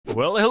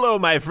Well, hello,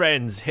 my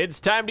friends. It's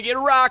time to get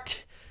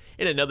rocked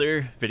in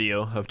another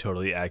video of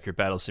Totally Accurate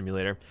Battle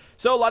Simulator.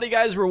 So a lot of you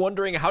guys were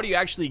wondering, how do you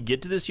actually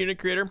get to this unit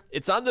creator?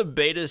 It's on the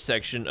beta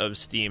section of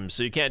Steam,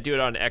 so you can't do it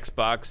on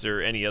Xbox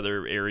or any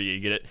other area you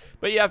get it,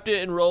 but you have to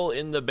enroll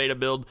in the beta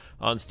build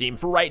on Steam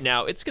for right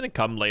now. It's going to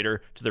come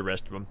later to the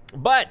rest of them.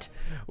 But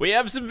we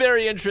have some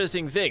very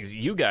interesting things.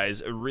 You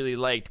guys really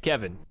liked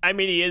Kevin. I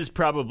mean, he is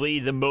probably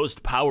the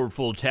most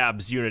powerful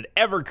tabs unit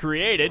ever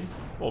created.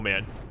 Oh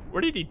man,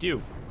 what did he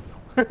do?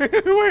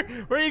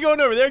 where are you going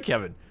over there,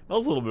 Kevin? That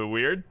was a little bit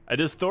weird.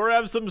 Does Thor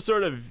have some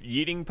sort of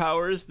yeeting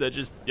powers that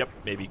just, yep,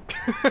 maybe.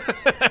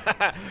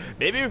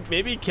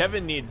 maybe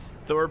Kevin needs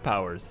Thor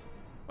powers.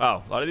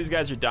 Wow, a lot of these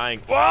guys are dying.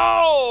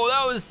 Whoa,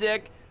 that was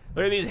sick.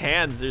 Look at these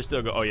hands, they're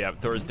still going. Oh yeah,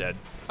 Thor's dead.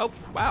 Oh,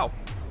 wow.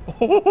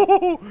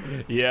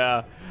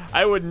 Yeah,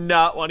 I would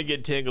not want to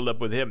get tangled up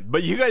with him.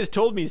 But you guys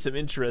told me some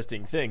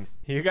interesting things.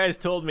 You guys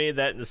told me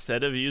that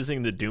instead of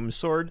using the Doom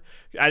sword,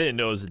 I didn't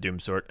know it was the Doom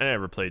sword, I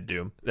never played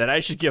Doom, that I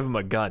should give him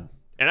a gun.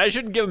 And I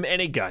shouldn't give him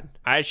any gun.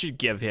 I should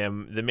give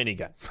him the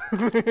minigun.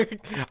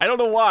 I don't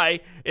know why.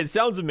 It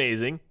sounds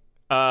amazing.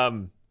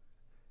 Let's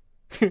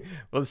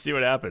see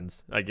what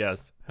happens, I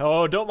guess.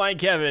 Oh, don't mind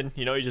Kevin.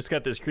 You know, he just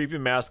got this creepy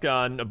mask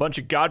on, a bunch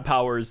of god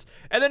powers,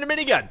 and then a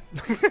minigun.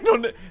 I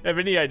don't have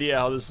any idea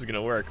how this is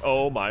gonna work.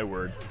 Oh my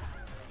word.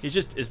 He's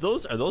just, are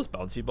those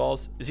bouncy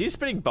balls? Is he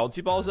spitting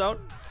bouncy balls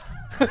out?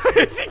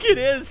 I think it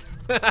is.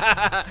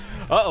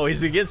 Uh-oh,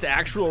 he's against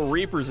actual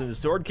Reapers and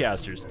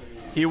Swordcasters.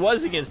 He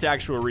was against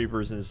actual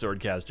Reapers and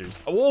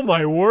Swordcasters. Oh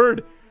my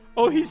word.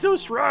 Oh, he's so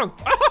strong.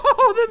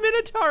 Oh, the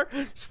Minotaur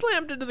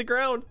slammed into the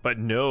ground. But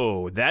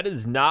no, that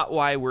is not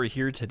why we're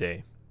here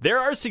today. There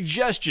are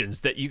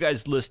suggestions that you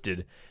guys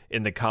listed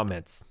in the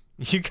comments.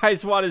 You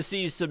guys want to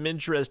see some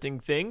interesting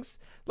things?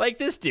 Like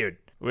this dude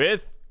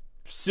with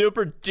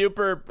super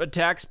duper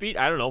attack speed.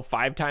 I don't know,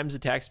 5 times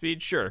attack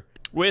speed? Sure.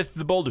 With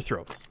the boulder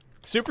throw.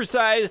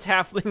 Supersized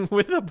halfling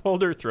with a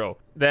boulder throw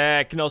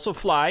that can also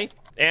fly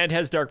and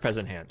has dark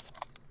peasant hands.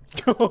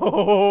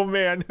 Oh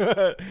man,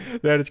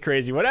 that is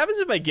crazy. What happens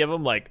if I give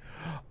him like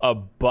a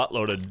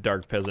buttload of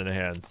dark peasant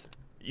hands?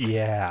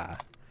 Yeah,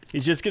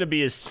 he's just gonna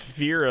be a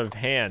sphere of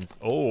hands.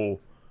 Oh,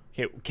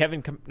 okay,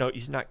 Kevin. No,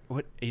 he's not.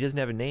 What? He doesn't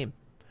have a name.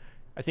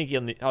 I think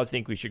I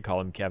think we should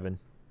call him Kevin.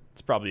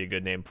 It's probably a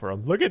good name for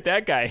him. Look at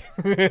that guy.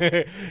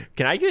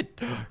 Can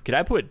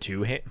I put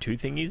two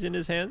thingies in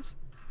his hands?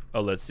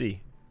 Oh, let's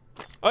see.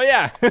 Oh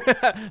yeah,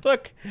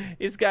 look,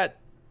 he's got,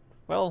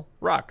 well,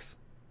 rocks.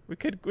 We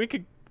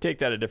could take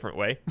that a different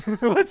way.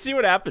 Let's see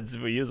what happens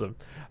if we use him.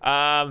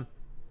 I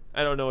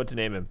don't know what to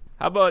name him.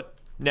 How about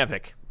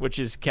Nevik, which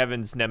is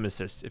Kevin's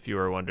nemesis, if you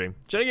were wondering.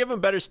 Should I give him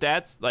better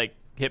stats, like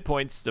hit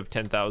points of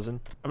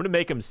 10,000? I'm gonna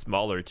make him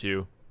smaller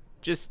too,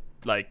 just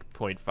like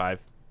 0.5,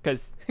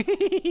 because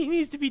he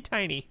needs to be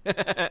tiny.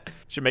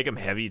 Should make him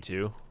heavy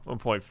too,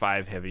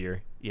 1.5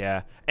 heavier.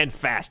 Yeah, and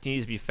fast. He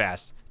needs to be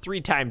fast. 3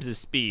 times his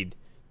speed.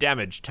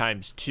 Damage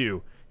times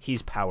 2.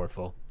 He's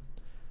powerful.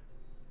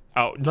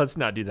 Oh, let's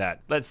not do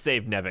that. Let's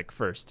save Nevik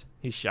first.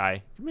 He's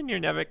shy. Come in here,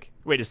 Nevik.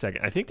 Wait a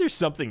second. I think there's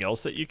something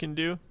else that you can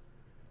do.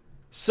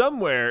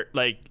 Somewhere,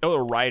 like, oh,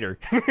 a rider.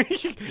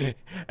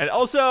 And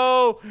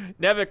also,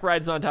 Nevik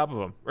rides on top of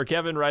him. Or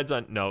Kevin rides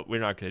on... No, we're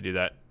not going to do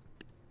that.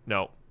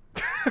 No.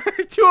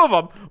 2 of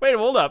them. Wait,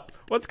 hold up.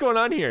 What's going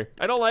on here?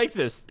 I don't like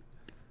this.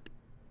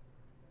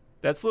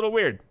 That's a little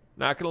weird.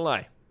 Not going to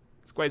lie.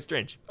 It's quite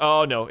strange.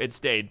 Oh, no, it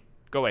stayed.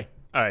 Go away.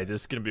 All right,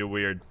 this is going to be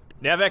weird.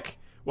 Nevik.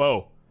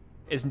 Whoa.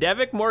 Is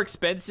Nevik more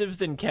expensive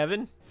than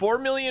Kevin? 4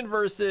 million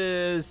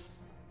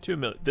versus 2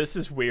 million. This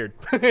is weird.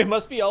 It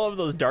must be all of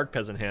those dark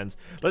peasant hands.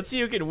 Let's see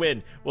who can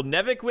win. Will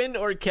Nevik win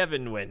or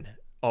Kevin win?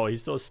 Oh,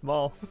 he's so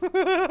small.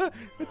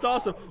 That's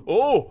awesome.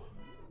 Oh,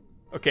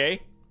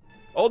 okay.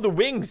 Oh, the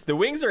wings. The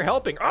wings are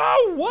helping.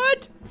 Oh,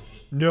 what?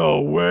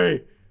 No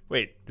way.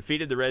 Wait,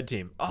 defeated the red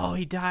team. Oh,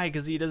 he died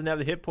because he doesn't have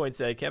the hit points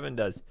that Kevin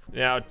does.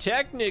 Now,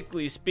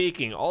 technically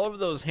speaking, all of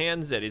those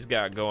hands that he's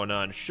got going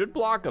on should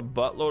block a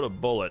buttload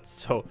of bullets.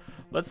 So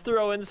let's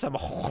throw in some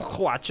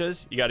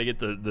watches. You got to get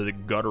the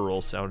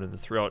guttural sound in the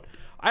throat.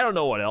 I don't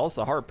know what else.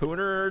 A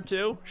harpooner or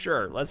 2?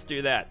 Sure, let's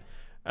do that.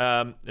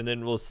 And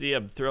then we'll see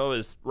him throw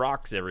his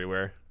rocks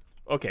everywhere.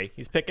 Okay,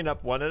 he's picking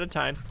up 1 at a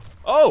time.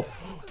 Oh!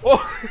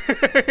 Oh!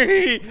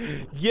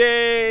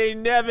 Yay,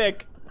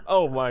 Nevik!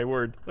 Oh my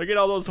word. Look at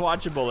all those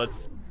watching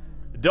bullets.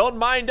 Don't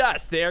mind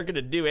us. They aren't going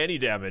to do any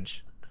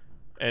damage.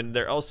 And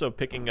they're also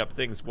picking up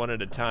things 1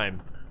 at a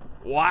time.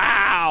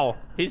 Wow!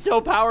 He's so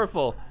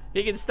powerful.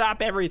 He can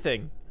stop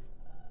everything.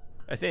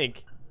 I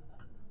think.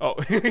 Oh,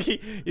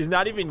 he's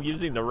not even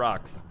using the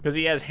rocks because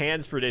he has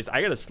hands for days.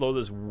 I got to slow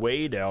this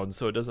way down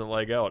so it doesn't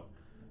lag out.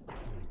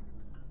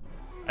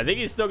 I think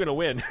he's still going to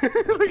win.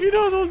 Look at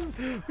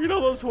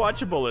all those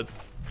watching bullets.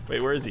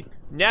 Wait, where is he?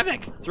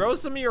 Nevik, throw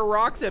some of your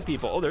rocks at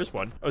people. Oh, there's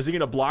one. Oh, is he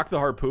gonna block the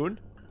harpoon?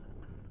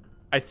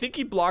 I think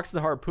he blocks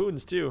the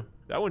harpoons too.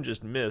 That one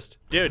just missed.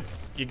 Dude,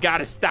 you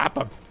gotta stop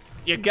him.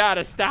 You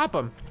gotta stop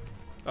him.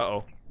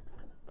 Uh-oh.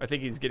 I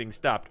think he's getting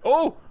stopped.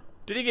 Oh,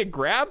 did he get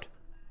grabbed?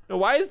 Now,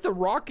 why is the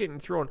rock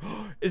getting thrown?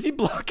 Is he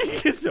blocking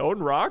his own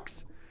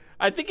rocks?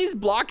 I think he's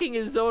blocking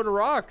his own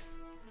rocks.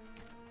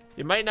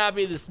 He might not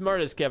be the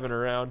smartest Kevin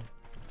around.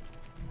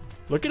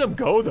 Look at him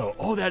go, though.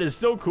 Oh, that is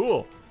so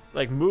cool.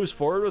 Like, moves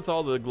forward with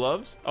all the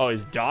gloves. Oh,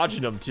 he's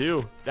dodging them,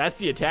 too. That's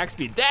the attack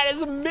speed. That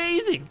is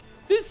amazing.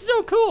 This is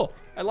so cool.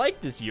 I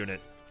like this unit.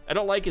 I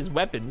don't like his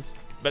weapons,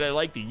 but I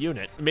like the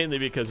unit. Mainly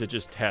because it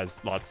just has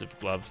lots of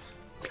gloves.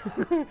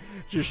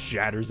 Just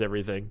shatters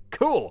everything.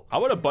 Cool. How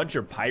about a bunch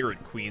of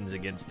pirate queens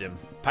against him?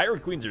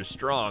 Pirate queens are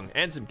strong,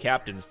 and some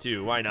captains,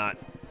 too. Why not?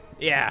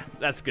 Yeah,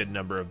 that's a good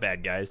number of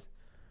bad guys.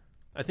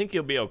 I think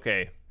he'll be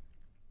okay.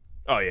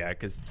 Oh, yeah,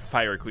 because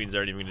pirate queens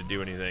aren't even going to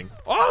do anything.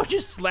 Oh,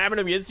 just slamming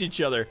them against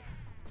each other.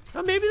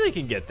 Oh, maybe they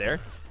can get there.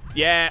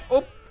 Yeah.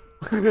 Oh.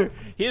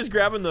 He is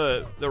grabbing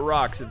the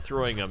rocks and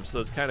throwing them, so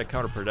it's kind of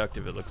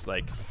counterproductive, it looks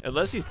like.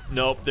 Unless he's...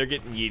 Nope, they're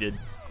getting yeeted.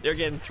 They're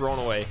getting thrown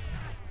away.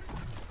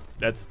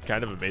 That's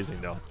kind of amazing,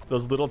 though.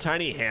 Those little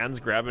tiny hands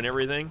grabbing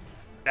everything.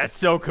 That's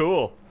so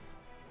cool.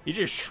 He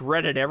just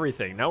shredded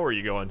everything. Now where are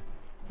you going?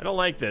 I don't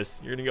like this.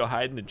 You're going to go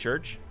hide in the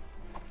church?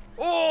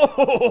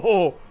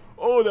 Oh!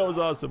 Oh, that was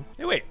awesome.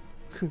 Hey, wait.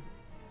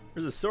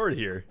 There's a sword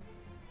here.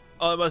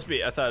 Oh, it must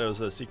be. I thought it was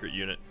a secret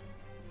unit.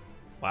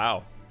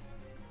 Wow.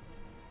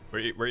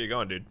 Where are you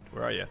going, dude?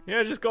 Where are you?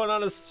 Yeah, just going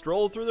on a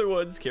stroll through the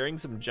woods, carrying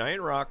some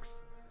giant rocks.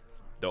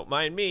 Don't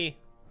mind me.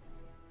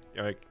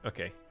 You're like,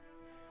 okay.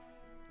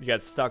 You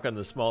got stuck on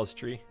the smallest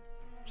tree.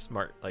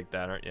 Smart like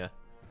that, aren't you?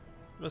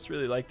 You must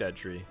really like that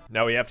tree.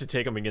 Now we have to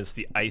take him against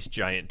the ice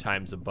giant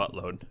times a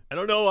buttload. I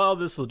don't know how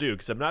this will do,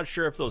 because I'm not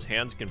sure if those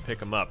hands can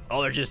pick him up.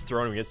 Oh, they're just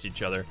throwing him against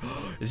each other.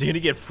 Is he gonna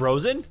get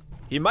frozen?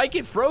 He might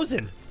get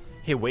frozen.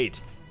 Hey,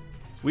 wait.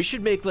 We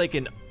should make like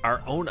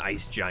our own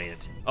ice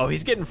giant. Oh,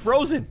 he's getting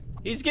frozen.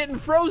 He's getting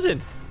frozen.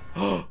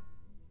 Oh,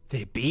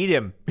 they beat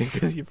him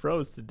because he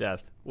froze to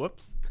death.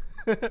 Whoops.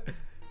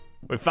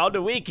 We found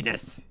a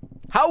weakness.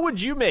 How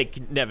would you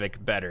make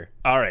Nevik better?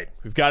 All right,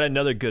 we've got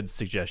another good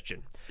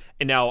suggestion.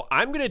 And now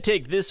I'm gonna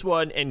take this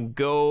one and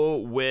go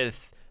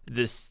with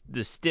the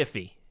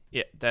Stiffy.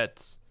 Yeah,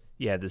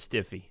 the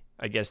Stiffy.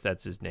 I guess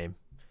that's his name.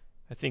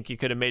 I think you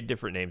could have made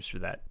different names for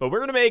that. But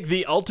we're gonna make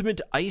the ultimate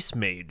ice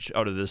mage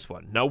out of this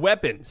one. Now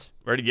weapons.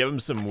 We're gonna give him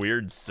some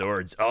weird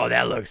swords. Oh,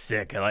 that looks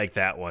sick. I like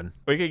that one.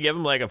 We could give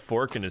him like a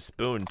fork and a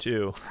spoon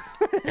too.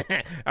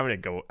 I'm gonna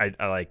go,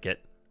 I like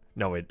it.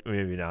 No, wait,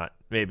 maybe not.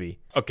 Maybe.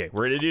 Okay,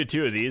 we're gonna do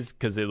 2 of these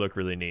because they look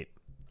really neat.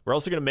 We're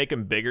also gonna make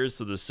them bigger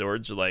so the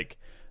swords are like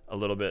a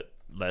little bit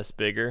less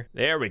bigger.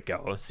 There we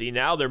go. See,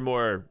 now they're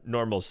more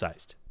normal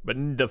sized.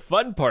 But the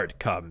fun part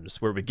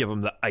comes where we give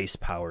him the ice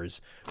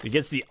powers. He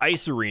gets the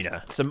ice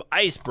arena, some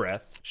ice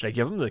breath. Should I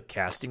give him the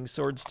casting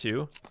swords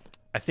too?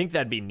 I think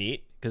that'd be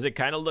neat because it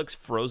kind of looks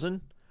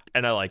frozen.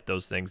 And I like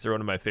those things. They're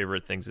one of my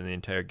favorite things in the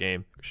entire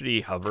game. Should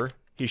he hover?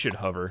 He should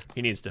hover.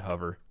 He needs to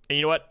hover. And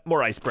you know what?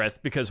 More ice breath,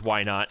 because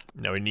why not?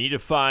 Now we need to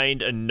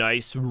find a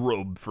nice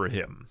robe for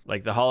him,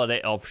 like the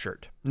holiday elf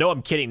shirt. No,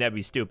 I'm kidding. That'd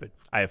be stupid.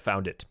 I have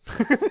found it.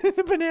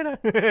 Banana.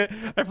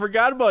 I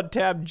forgot about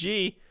tab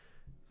G.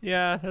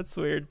 Yeah, that's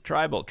weird.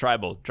 Tribal.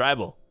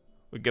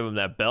 We give him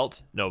that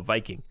belt. No,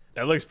 Viking.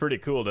 That looks pretty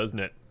cool, doesn't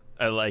it?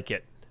 I like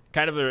it.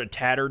 Kind of a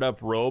tattered up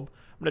robe.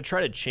 I'm gonna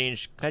try to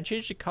change. Can I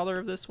change the color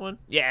of this one?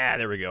 Yeah,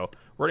 there we go.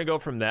 We're gonna go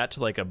from that to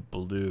like a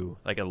blue,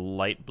 like a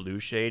light blue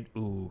shade.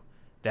 Ooh,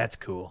 that's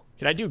cool.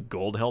 Can I do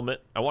gold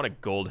helmet? I want a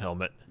gold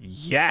helmet.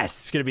 Yes,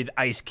 it's gonna be the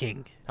Ice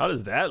King. How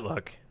does that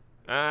look?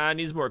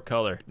 Needs more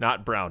color.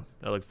 Not brown.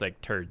 That looks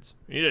like turds.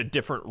 We need a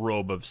different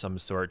robe of some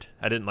sort.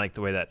 I didn't like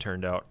the way that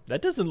turned out.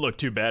 That doesn't look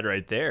too bad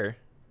right there.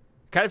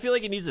 Kind of feel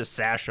like he needs a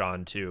sash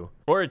on too.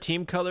 Or a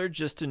team color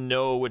just to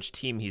know which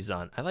team he's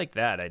on. I like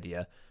that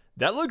idea.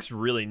 That looks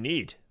really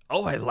neat.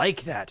 Oh, I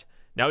like that.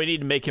 Now we need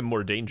to make him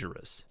more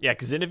dangerous. Yeah,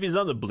 because then if he's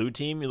on the blue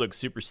team, he looks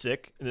super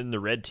sick. And then the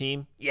red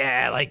team,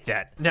 yeah, I like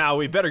that. Now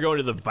we better go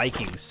into the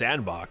Viking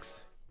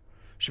sandbox.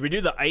 Should we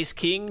do the Ice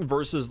King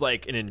versus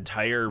like an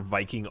entire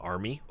Viking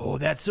army? Oh,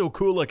 that's so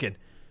cool looking.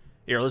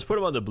 Here, let's put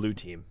him on the blue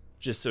team,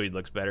 just so he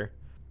looks better.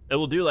 And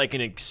we'll do like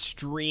an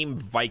extreme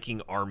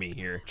Viking army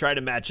here. Try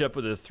to match up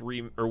with the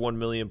 3 or 1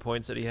 million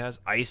points that he has.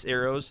 Ice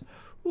arrows.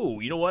 Ooh,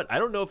 you know what? I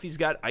don't know if he's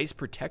got ice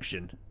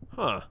protection.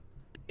 Huh.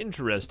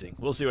 Interesting.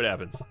 We'll see what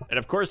happens. And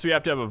of course, we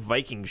have to have a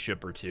Viking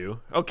ship or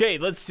two. Okay,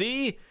 let's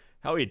see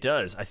how he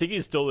does. I think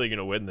he's totally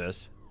gonna win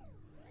this.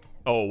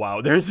 Oh,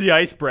 wow. There's the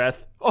ice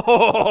breath.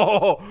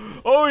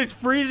 Oh, he's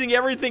freezing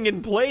everything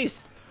in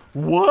place.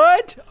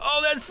 What?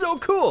 Oh, that's so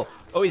cool.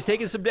 Oh, he's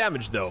taking some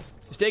damage, though.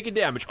 He's taking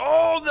damage.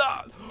 Oh,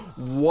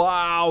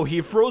 wow.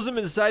 He froze him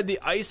inside the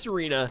ice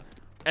arena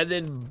and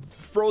then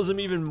froze him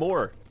even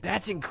more.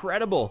 That's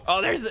incredible.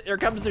 Oh, there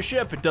comes the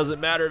ship. It doesn't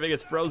matter if it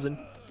gets frozen.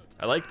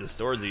 I like the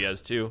swords he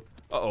has, too.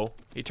 Uh-oh.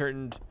 He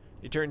turned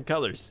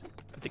colors.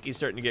 I think he's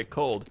starting to get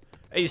cold.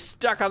 He's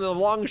stuck on the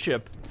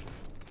longship.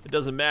 It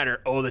doesn't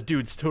matter. Oh, the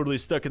dude's totally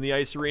stuck in the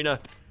ice arena.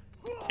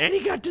 And he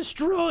got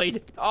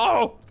destroyed.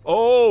 Oh,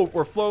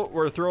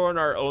 we're throwing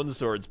our own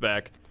swords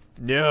back.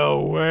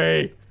 No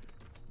way.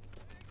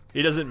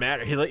 He doesn't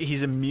matter.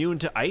 He's immune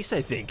to ice,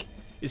 I think.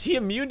 Is he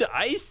immune to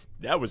ice?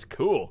 That was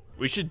cool.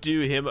 We should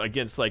do him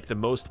against like the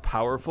most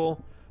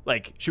powerful.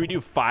 Like, should we do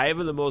 5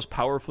 of the most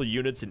powerful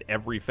units in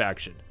every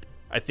faction?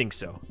 I think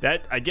so.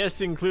 That, I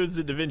guess, includes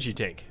the Da Vinci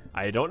tank.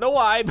 I don't know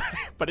why,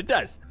 but it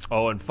does.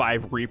 Oh, and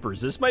 5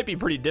 Reapers. This might be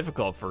pretty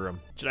difficult for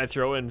him. Should I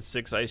throw in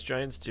 6 Ice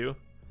Giants too?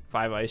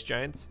 5 Ice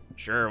Giants?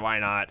 Sure, why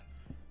not?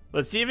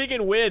 Let's see if he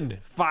can win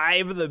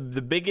 5 of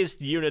the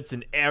biggest units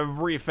in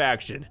every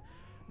faction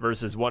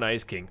versus 1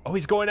 Ice King. Oh,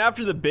 he's going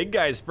after the big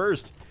guys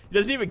first. He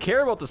doesn't even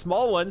care about the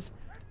small ones.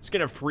 He's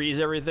gonna freeze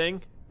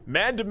everything.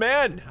 Man to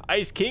man,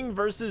 Ice King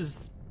versus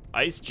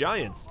Ice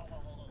Giants.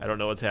 I don't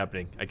know what's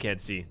happening. I can't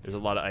see. There's a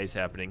lot of ice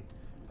happening.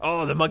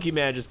 Oh, the monkey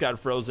man just got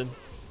frozen.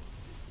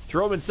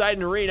 Throw him inside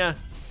an arena.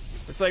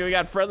 Looks like we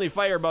got friendly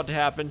fire about to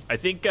happen. I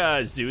think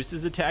Zeus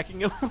is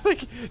attacking him.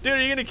 Like, dude,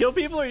 are you gonna kill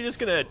people or are you just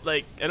gonna,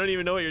 like, I don't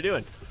even know what you're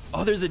doing.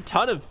 Oh, there's a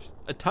ton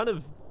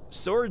of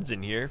swords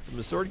in here from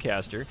the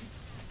swordcaster.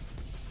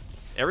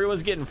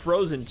 Everyone's getting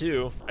frozen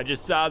too. I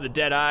just saw the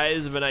dead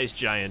eyes of an ice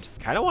giant.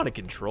 Kind of want to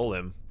control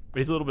him, but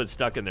he's a little bit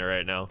stuck in there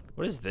right now.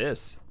 What is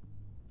this?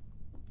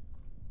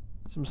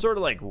 Some sort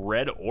of like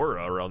red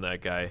aura around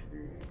that guy.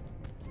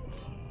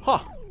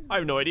 Huh, I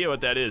have no idea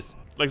what that is.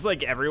 Looks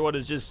like everyone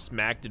is just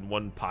smacked in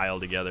one pile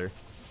together.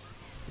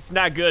 It's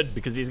not good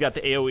because he's got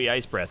the AoE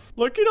ice breath.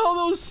 Look at all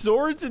those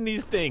swords in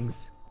these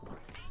things.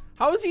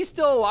 How is he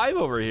still alive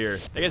over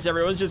here? I guess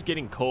everyone's just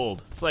getting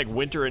cold. It's like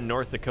winter in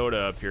North Dakota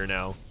up here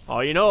now.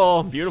 Oh, you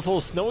know, beautiful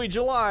snowy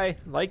July,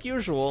 like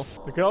usual.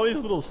 Look at all these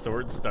little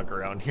swords stuck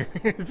around here.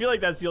 I feel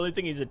like that's the only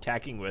thing he's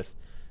attacking with,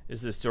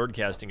 is this sword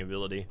casting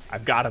ability.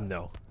 I've got him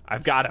though.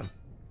 I've got him.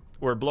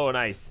 We're blowing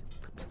ice.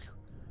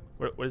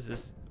 What is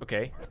this?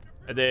 Okay.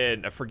 And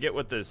then I forget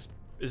what this,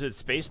 is it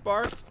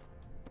spacebar?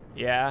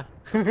 Yeah.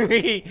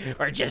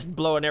 We're just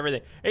blowing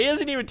everything. He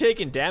hasn't even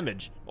taken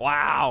damage.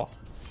 Wow.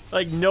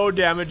 Like no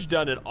damage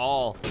done at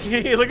all.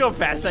 Look how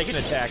fast I can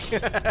attack.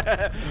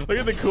 Look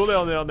at the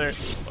cooldown down there.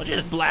 We'll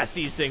just blast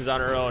these things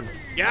on our own.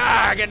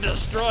 Yeah, get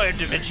destroyed,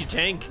 Da Vinci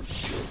tank.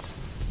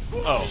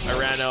 Oh, I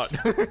ran out.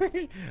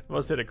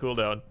 Must hit a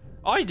cooldown.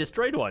 Oh, he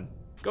destroyed one.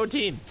 Go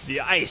team. The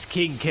Ice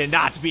King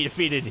cannot be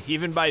defeated,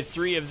 even by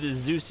 3 of the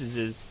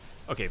Zeuses.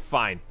 Okay,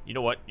 fine. You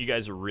know what? You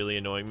guys are really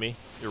annoying me.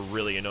 You're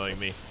really annoying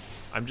me.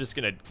 I'm just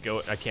gonna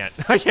go. I can't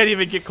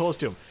even get close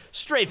to him.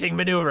 Strafing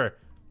maneuver.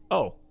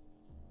 Oh.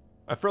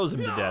 I froze him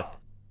to death.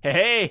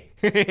 Hey,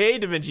 hey,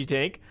 Da Vinci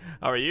tank.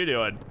 How are you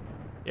doing?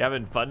 You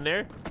having fun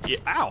there? Yeah,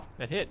 ow,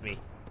 that hit me.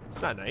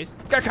 It's not nice.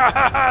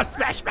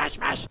 Smash, smash,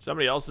 smash.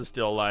 Somebody else is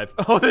still alive.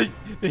 Oh, the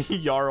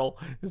Jarl.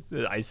 It's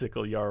the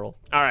icicle Jarl.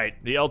 All right,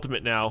 the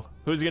ultimate now.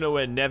 Who's gonna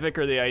win, Nevik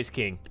or the Ice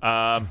King?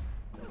 Yep.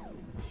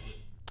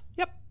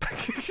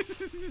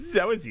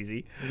 That was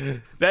easy.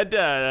 That,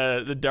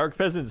 the Dark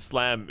Peasant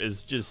Slam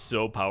is just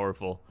so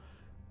powerful.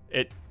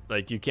 It,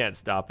 like, you can't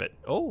stop it.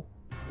 Oh.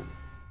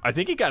 I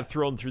think it got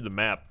thrown through the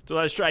map. So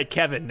let's try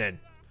Kevin then.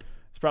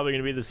 It's probably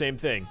gonna be the same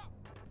thing.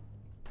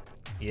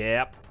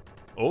 Yep.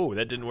 Oh,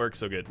 that didn't work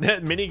so good.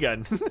 That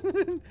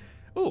minigun.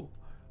 Oh.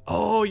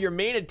 Oh, your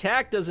main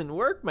attack doesn't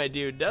work, my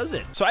dude, does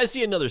it? So I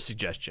see another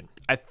suggestion.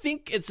 I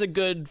think it's a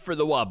good for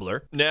the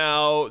wobbler.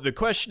 Now, the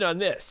question on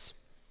this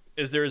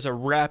is there's a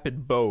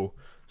rapid bow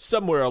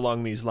somewhere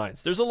along these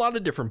lines. There's a lot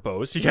of different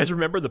bows. You guys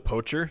remember the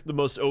poacher, the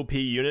most OP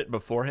unit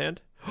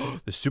beforehand?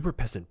 The super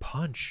peasant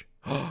punch.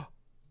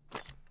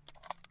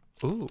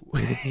 Ooh.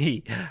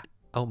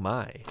 Oh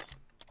my.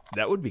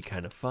 That would be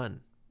kind of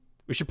fun.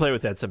 We should play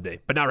with that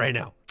someday, but not right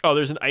now. Oh,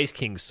 there's an Ice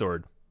King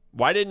sword.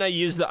 Why didn't I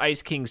use the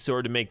Ice King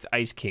sword to make the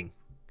Ice King?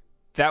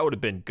 That would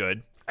have been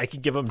good. I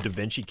could give him Da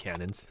Vinci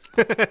cannons.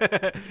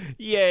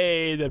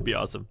 Yay, that'd be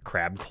awesome.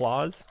 Crab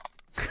claws?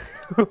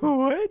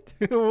 What?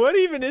 What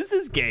even is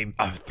this game?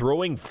 A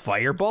throwing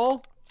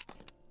fireball?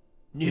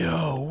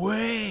 No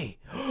way.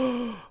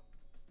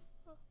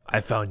 I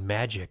found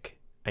magic.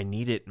 I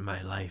need it in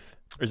my life.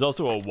 There's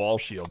also a wall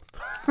shield.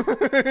 Yeah,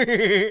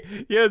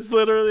 it's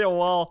literally a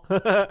wall.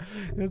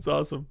 That's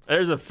awesome.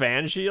 There's a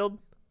fan shield.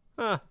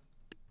 Huh.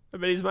 I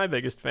bet he's my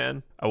biggest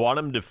fan. I want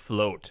him to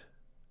float.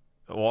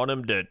 I want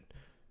him to...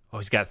 Oh,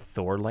 he's got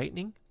Thor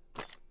lightning?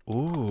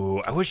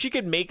 Ooh, I wish you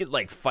could make it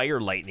like fire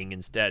lightning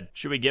instead.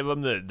 Should we give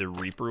him the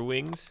Reaper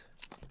wings?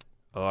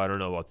 Oh, I don't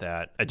know about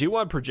that. I do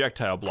want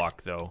projectile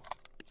block though.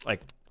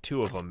 Like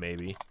 2 of them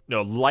maybe.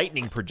 No,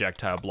 lightning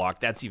projectile block.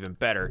 That's even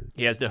better.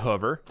 He has the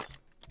hover.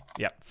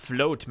 Yep,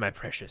 float, my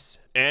precious.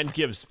 And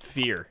gives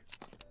fear.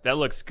 That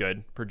looks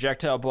good.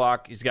 Projectile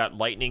block, he's got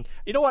lightning.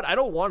 You know what? I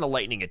don't want a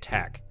lightning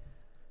attack.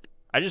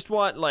 I just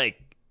want,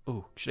 like...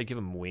 Ooh, should I give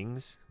him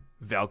wings?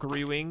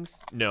 Valkyrie wings?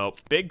 No.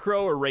 Big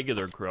crow or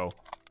regular crow?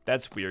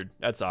 That's weird.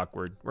 That's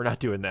awkward. We're not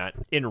doing that.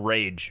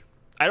 Enrage.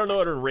 I don't know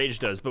what Enrage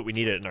does, but we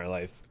need it in our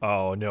life.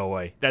 Oh, no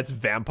way. That's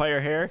vampire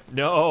hair?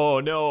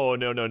 No, no,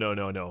 no, no, no,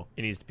 no, no.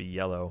 It needs to be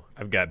yellow.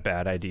 I've got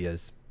bad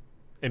ideas.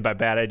 And by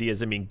bad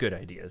ideas, I mean good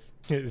ideas.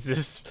 Is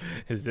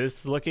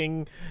this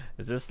looking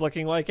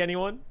like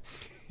anyone?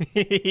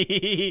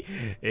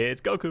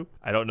 It's Goku.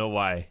 I don't know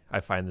why I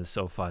find this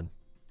so fun.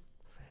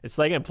 It's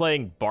like I'm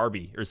playing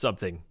Barbie or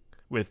something,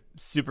 with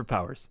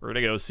superpowers. We're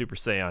gonna go Super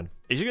Saiyan.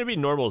 He's gonna be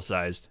normal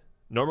sized,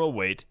 normal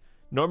weight,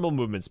 normal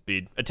movement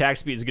speed. Attack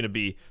speed is gonna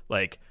be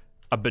like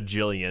a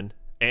bajillion,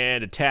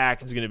 and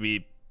attack is gonna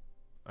be,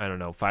 I don't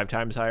know, 5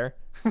 times higher.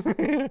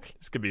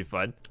 This could be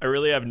fun. I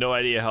really have no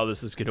idea how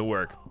this is gonna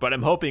work, but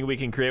I'm hoping we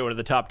can create one of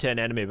the top 10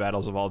 anime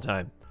battles of all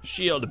time.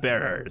 Shield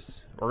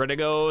bearers. We're gonna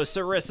go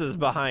Sarissa's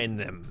behind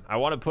them. I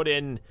want to put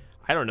in,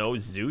 I don't know,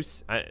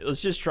 Zeus.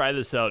 Let's just try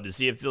this out to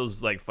see if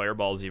those like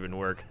fireballs even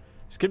work.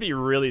 This could be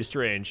really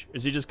strange.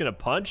 Is he just gonna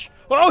punch?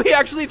 Oh, he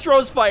actually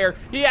throws fire.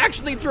 He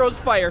actually throws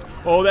fire.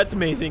 Oh, that's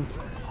amazing.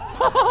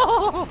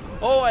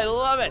 Oh, I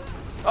love it.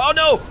 Oh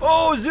no.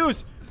 Oh,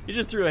 Zeus. He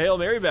just threw a Hail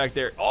Mary back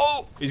there.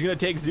 Oh, he's gonna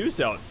take Zeus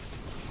out.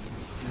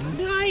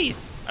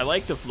 Nice. I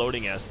like the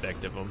floating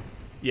aspect of him.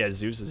 Yeah,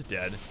 Zeus is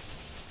dead.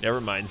 Never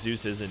mind,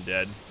 Zeus isn't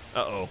dead.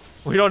 Uh-oh.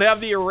 We don't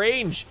have the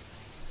range.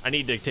 I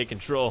need to take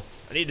control.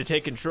 I need to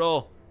take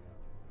control.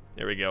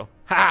 There we go.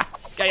 Ha!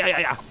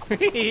 Yeah.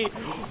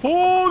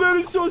 Oh, that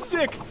is so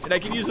sick. And I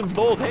can use them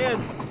both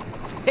hands.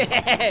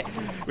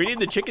 We need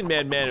the Chicken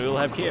Man, and we'll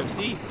have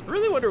KFC. I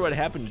really wonder what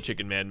happened to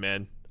Chicken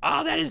Man.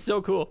 Oh, that is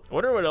so cool. I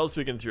wonder what else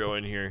we can throw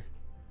in here.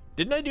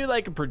 Didn't I do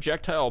like a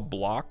projectile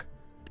block?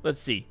 Let's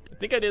see. I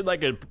think I did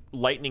like a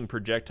lightning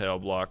projectile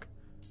block.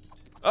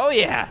 Oh,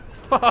 yeah.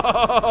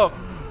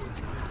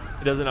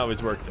 It doesn't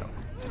always work, though.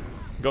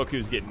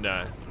 Goku's getting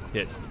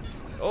hit.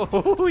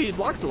 Oh, he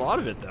blocks a lot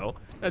of it, though.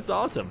 That's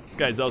awesome. This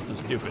guy's also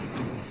stupid.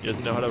 He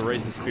doesn't know how to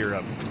raise the spear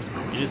up.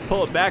 You just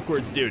pull it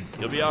backwards, dude.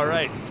 You'll be all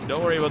right.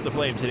 Don't worry about the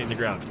flames hitting the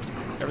ground.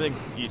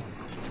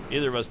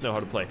 Neither of us know how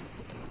to play.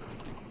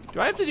 Do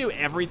I have to do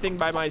everything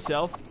by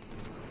myself?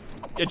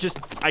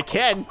 I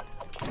can.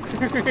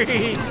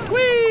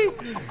 Whee!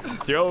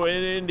 Throw it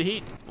into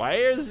heat. Why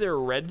is there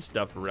red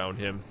stuff around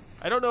him?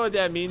 I don't know what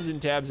that means in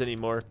tabs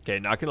anymore. Okay,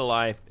 not gonna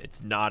lie,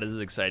 it's not as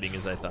exciting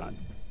as I thought.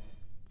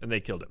 And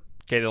they killed him.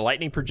 Okay, the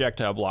lightning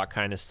projectile block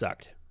kind of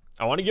sucked.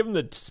 I want to give him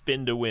the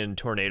spin to win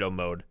tornado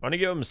mode. I want to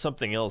give him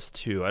something else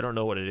too. I don't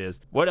know what it is.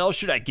 What else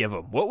should I give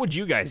him? What would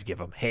you guys give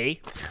him?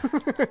 Hay?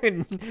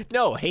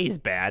 No, hay's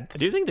bad. I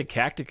do think the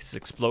cactus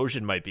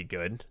explosion might be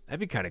good. That'd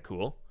be kind of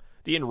cool.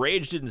 The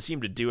enrage didn't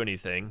seem to do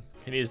anything.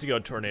 He needs to go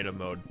tornado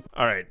mode.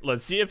 All right,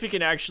 let's see if he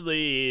can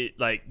actually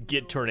like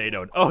get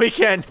tornadoed. Oh, he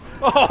can.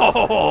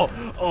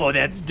 Oh,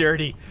 that's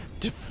dirty.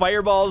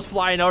 Fireballs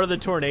flying out of the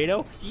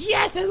tornado.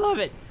 Yes, I love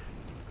it.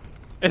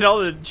 And all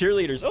the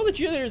cheerleaders. Oh, the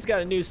cheerleaders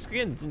got new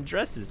skins and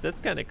dresses.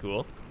 That's kind of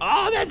cool.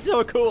 Oh, that's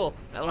so cool.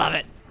 I love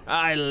it.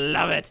 I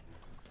love it.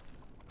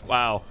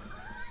 Wow.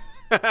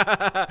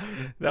 That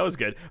was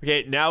good.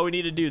 Okay, now we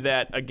need to do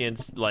that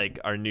against like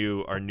our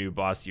new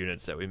boss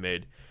units that we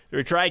made.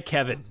 We try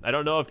Kevin. I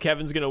don't know if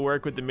Kevin's gonna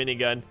work with the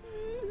minigun.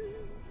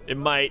 It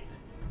might.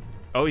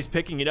 Oh, he's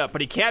picking it up, but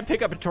he can't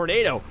pick up a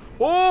tornado.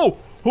 Oh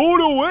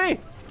no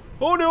way.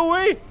 Oh no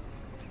way.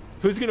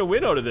 Who's gonna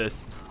win out of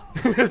this?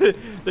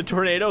 The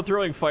tornado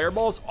throwing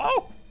fireballs.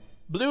 Oh,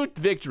 blue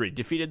victory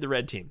defeated the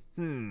red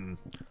team.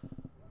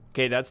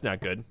 Okay, that's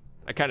not good.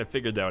 I kind of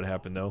figured that would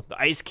happen though.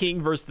 The Ice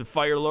King versus the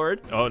Fire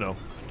Lord. Oh no,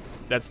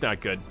 that's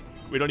not good.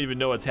 We don't even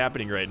know what's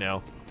happening right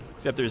now.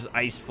 Except there's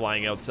ice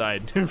flying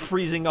outside,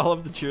 freezing all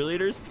of the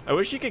cheerleaders. I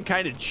wish you could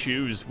kind of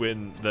choose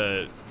when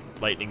the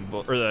lightning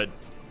bolt or the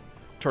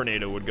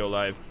tornado would go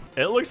live.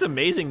 It looks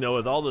amazing though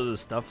with all of the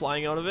stuff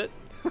flying out of it.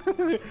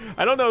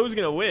 I don't know who's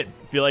gonna win.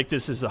 I feel like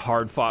this is a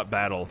hard-fought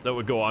battle that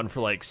would go on for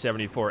like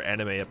 74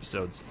 anime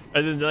episodes.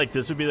 And then like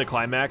this would be the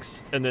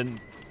climax, and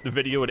then the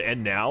video would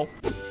end now.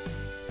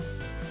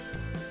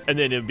 And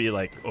then it'd be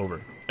like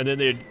over. And then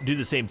they'd do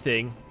the same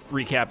thing,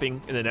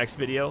 recapping in the next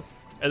video.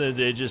 And then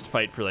they just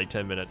fight for like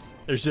 10 minutes.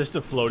 There's just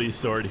a floaty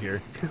sword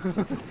here.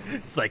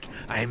 It's like,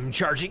 I'm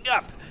charging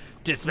up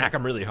to smack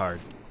him really hard.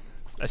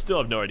 I still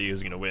have no idea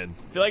who's gonna win.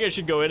 I feel like I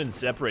should go in and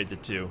separate the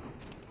two.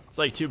 It's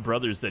like two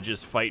brothers that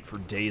just fight for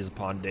days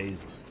upon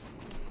days.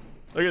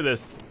 Look at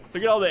this.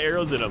 Look at all the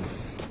arrows in him.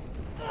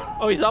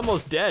 Oh, he's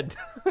almost dead.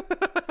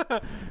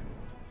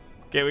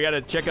 Okay, we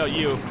gotta check out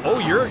you. Oh,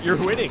 you're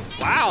winning.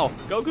 Wow,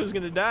 Goku's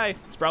gonna die.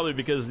 It's probably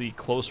because of the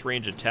close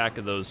range attack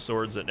of those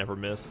swords that never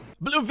miss.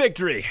 Blue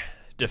victory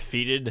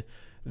defeated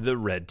the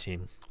red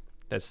team.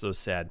 That's so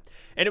sad.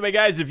 Anyway,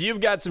 guys, if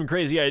you've got some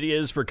crazy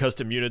ideas for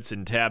custom units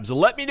and tabs,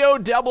 let me know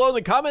down below in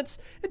the comments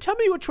and tell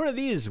me which one of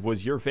these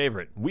was your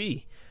favorite.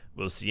 We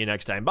will see you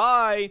next time.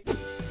 Bye.